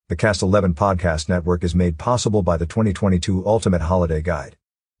The Cast 11 podcast network is made possible by the 2022 Ultimate Holiday Guide.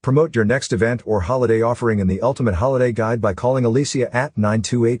 Promote your next event or holiday offering in the Ultimate Holiday Guide by calling Alicia at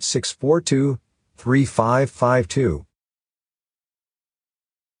 928-642-3552.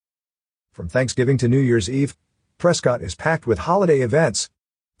 From Thanksgiving to New Year's Eve, Prescott is packed with holiday events.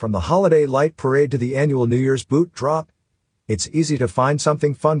 From the Holiday Light Parade to the annual New Year's Boot Drop, it's easy to find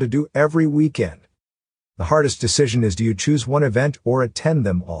something fun to do every weekend. The hardest decision is, do you choose one event or attend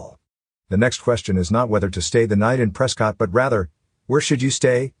them all? The next question is not whether to stay the night in Prescott, but rather, where should you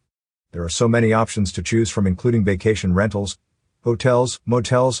stay? There are so many options to choose from, including vacation rentals, hotels,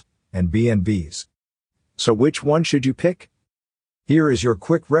 motels, and B&Bs. So which one should you pick? Here is your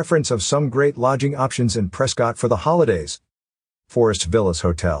quick reference of some great lodging options in Prescott for the holidays. Forest Villas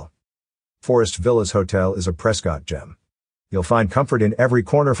Hotel. Forest Villas Hotel is a Prescott gem. You'll find comfort in every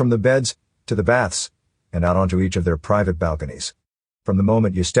corner, from the beds to the baths and out onto each of their private balconies. From the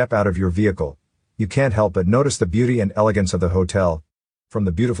moment you step out of your vehicle, you can't help but notice the beauty and elegance of the hotel. From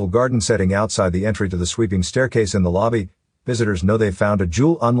the beautiful garden setting outside the entry to the sweeping staircase in the lobby, visitors know they've found a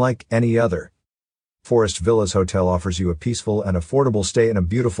jewel unlike any other. Forest Villas Hotel offers you a peaceful and affordable stay in a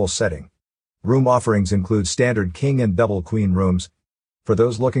beautiful setting. Room offerings include standard king and double queen rooms. For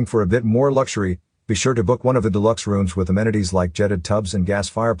those looking for a bit more luxury, be sure to book one of the deluxe rooms with amenities like jetted tubs and gas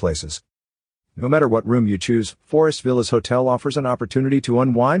fireplaces. No matter what room you choose, Forest Villas Hotel offers an opportunity to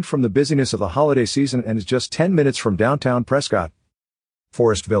unwind from the busyness of the holiday season and is just 10 minutes from downtown Prescott.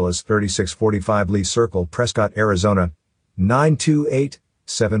 Forest Villas, 3645 Lee Circle, Prescott, Arizona,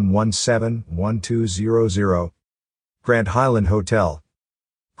 928-717-1200. Grand Highland Hotel.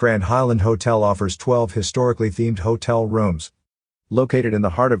 Grand Highland Hotel offers 12 historically themed hotel rooms. Located in the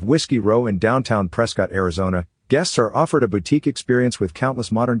heart of Whiskey Row in downtown Prescott, Arizona, guests are offered a boutique experience with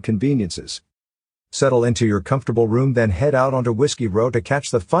countless modern conveniences. Settle into your comfortable room, then head out onto Whiskey Row to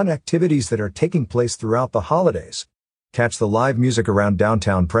catch the fun activities that are taking place throughout the holidays. Catch the live music around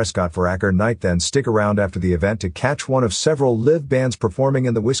downtown Prescott for Acker Night, then stick around after the event to catch one of several live bands performing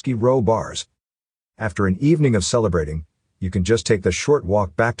in the Whiskey Row bars. After an evening of celebrating, you can just take the short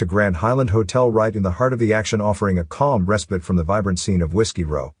walk back to Grand Highland Hotel, right in the heart of the action, offering a calm respite from the vibrant scene of Whiskey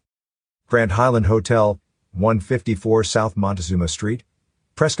Row. Grand Highland Hotel, 154 South Montezuma Street,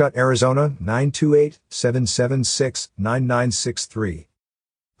 Prescott, Arizona, 928-776-9963.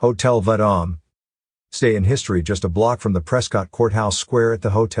 Hotel Vadom. Stay in history just a block from the Prescott Courthouse Square at the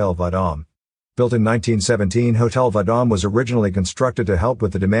Hotel Vadom. Built in 1917, Hotel Vadom was originally constructed to help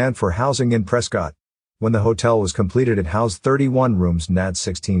with the demand for housing in Prescott. When the hotel was completed, it housed 31 rooms and had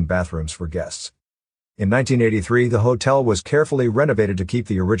 16 bathrooms for guests. In 1983, the hotel was carefully renovated to keep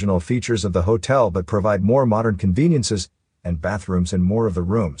the original features of the hotel but provide more modern conveniences and bathrooms in more of the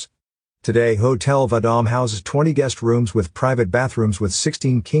rooms. Today, Hotel Vadom houses 20 guest rooms with private bathrooms with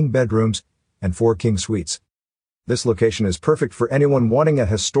 16 king bedrooms and 4 king suites. This location is perfect for anyone wanting a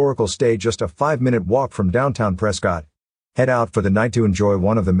historical stay, just a 5-minute walk from downtown Prescott. Head out for the night to enjoy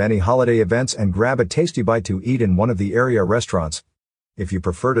one of the many holiday events and grab a tasty bite to eat in one of the area restaurants. If you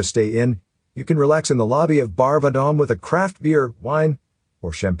prefer to stay in, you can relax in the lobby of Bar Vadom with a craft beer, wine,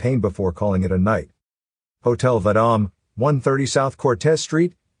 or champagne before calling it a night. Hotel Vadom, 130 South Cortez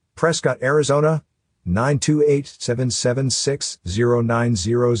Street, Prescott, Arizona,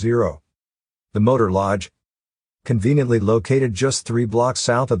 928-776-0900. The Motor Lodge. Conveniently located just 3 blocks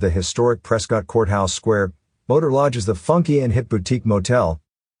south of the historic Prescott Courthouse Square, Motor Lodge is the funky and hip boutique motel.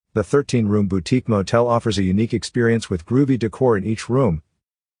 The 13-room boutique motel offers a unique experience with groovy decor in each room.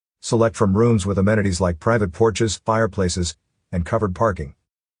 Select from rooms with amenities like private porches, fireplaces, and covered parking.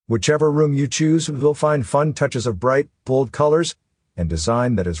 Whichever room you choose will find fun touches of bright, bold colors and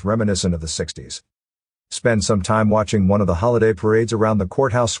design that is reminiscent of the 60s. Spend some time watching one of the holiday parades around the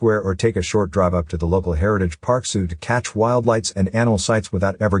courthouse square, or take a short drive up to the local Heritage Park Zoo to catch wild lights and animal sights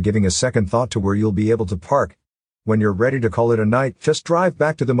without ever giving a second thought to where you'll be able to park. When you're ready to call it a night, just drive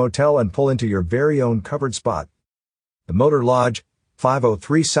back to the motel and pull into your very own covered spot. The Motor Lodge,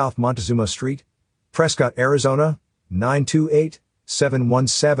 503 South Montezuma Street, Prescott, Arizona,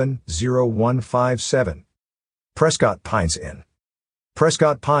 928-717-0157. Prescott Pines Inn.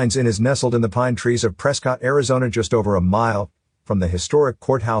 Prescott Pines Inn is nestled in the pine trees of Prescott, Arizona, just over a mile from the historic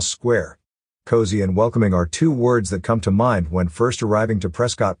Courthouse Square. Cozy and welcoming are 2 words that come to mind when first arriving to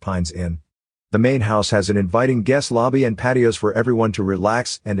Prescott Pines Inn. The main house has an inviting guest lobby and patios for everyone to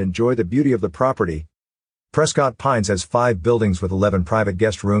relax and enjoy the beauty of the property. Prescott Pines has 5 buildings with 11 private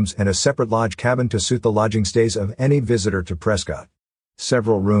guest rooms and a separate lodge cabin to suit the lodging stays of any visitor to Prescott.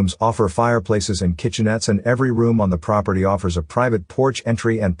 Several rooms offer fireplaces and kitchenettes, and every room on the property offers a private porch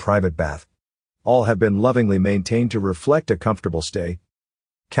entry and private bath. All have been lovingly maintained to reflect a comfortable stay.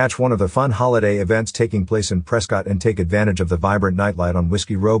 Catch one of the fun holiday events taking place in Prescott and take advantage of the vibrant nightlight on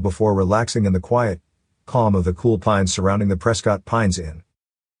Whiskey Row before relaxing in the quiet calm of the cool pines surrounding the Prescott Pines Inn.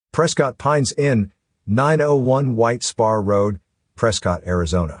 Prescott Pines Inn, 901 White Spar Road, Prescott,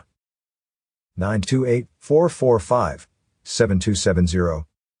 Arizona. 928-445-7270.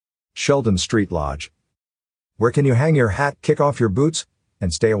 Sheldon Street Lodge. Where can you hang your hat, kick off your boots,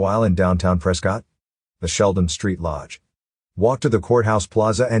 and stay a while in downtown Prescott? The Sheldon Street Lodge. Walk to the Courthouse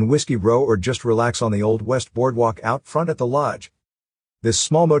Plaza and Whiskey Row or just relax on the Old West Boardwalk out front at the lodge. This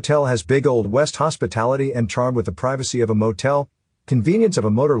small motel has big Old West hospitality and charm with the privacy of a motel, convenience of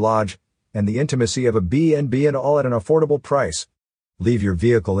a motor lodge, and the intimacy of a B&B, and all at an affordable price. Leave your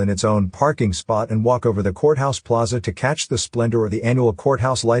vehicle in its own parking spot and walk over the Courthouse Plaza to catch the splendor of the annual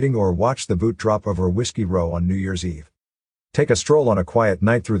courthouse lighting or watch the boot drop over Whiskey Row on New Year's Eve. Take a stroll on a quiet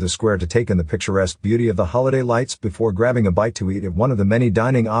night through the square to take in the picturesque beauty of the holiday lights before grabbing a bite to eat at one of the many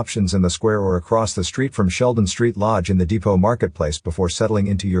dining options in the square or across the street from Sheldon Street Lodge in the Depot Marketplace before settling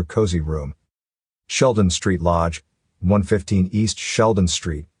into your cozy room. Sheldon Street Lodge, 115 East Sheldon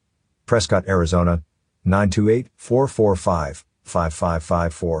Street, Prescott, Arizona,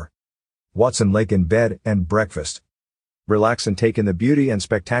 928-445-5554. Watson Lake Inn Bed and Breakfast. Relax and take in the beauty and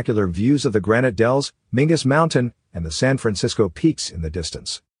spectacular views of the Granite Dells, Mingus Mountain, and the San Francisco Peaks in the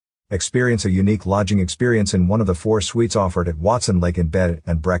distance. Experience a unique lodging experience in one of the 4 suites offered at Watson Lake Inn Bed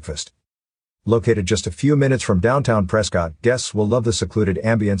and Breakfast. Located just a few minutes from downtown Prescott, guests will love the secluded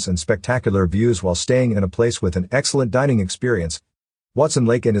ambience and spectacular views while staying in a place with an excellent dining experience. Watson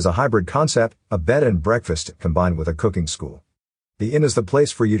Lake Inn is a hybrid concept, a bed and breakfast combined with a cooking school. The inn is the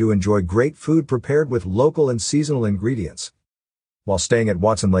place for you to enjoy great food prepared with local and seasonal ingredients. While staying at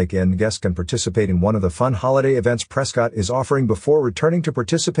Watson Lake Inn, guests can participate in one of the fun holiday events Prescott is offering before returning to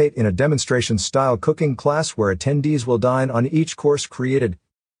participate in a demonstration-style cooking class where attendees will dine on each course created.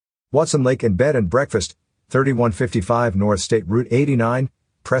 Watson Lake Inn Bed and Breakfast, 3155 North State Route 89,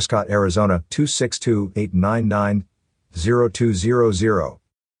 Prescott, Arizona, 262-899-0200.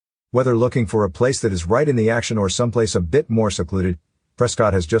 Whether looking for a place that is right in the action or someplace a bit more secluded,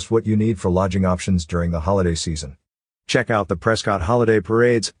 Prescott has just what you need for lodging options during the holiday season. Check out the Prescott Holiday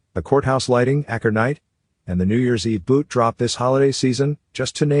Parades, the Courthouse Lighting, Acker Night, and the New Year's Eve Boot Drop this holiday season,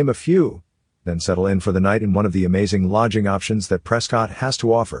 just to name a few. Then settle in for the night in one of the amazing lodging options that Prescott has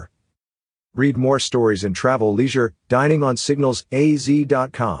to offer. Read more stories in travel, leisure, dining on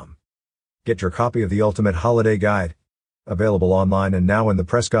signalsaz.com. Get your copy of the Ultimate Holiday Guide. Available online and now in the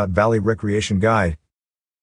Prescott Valley Recreation Guide.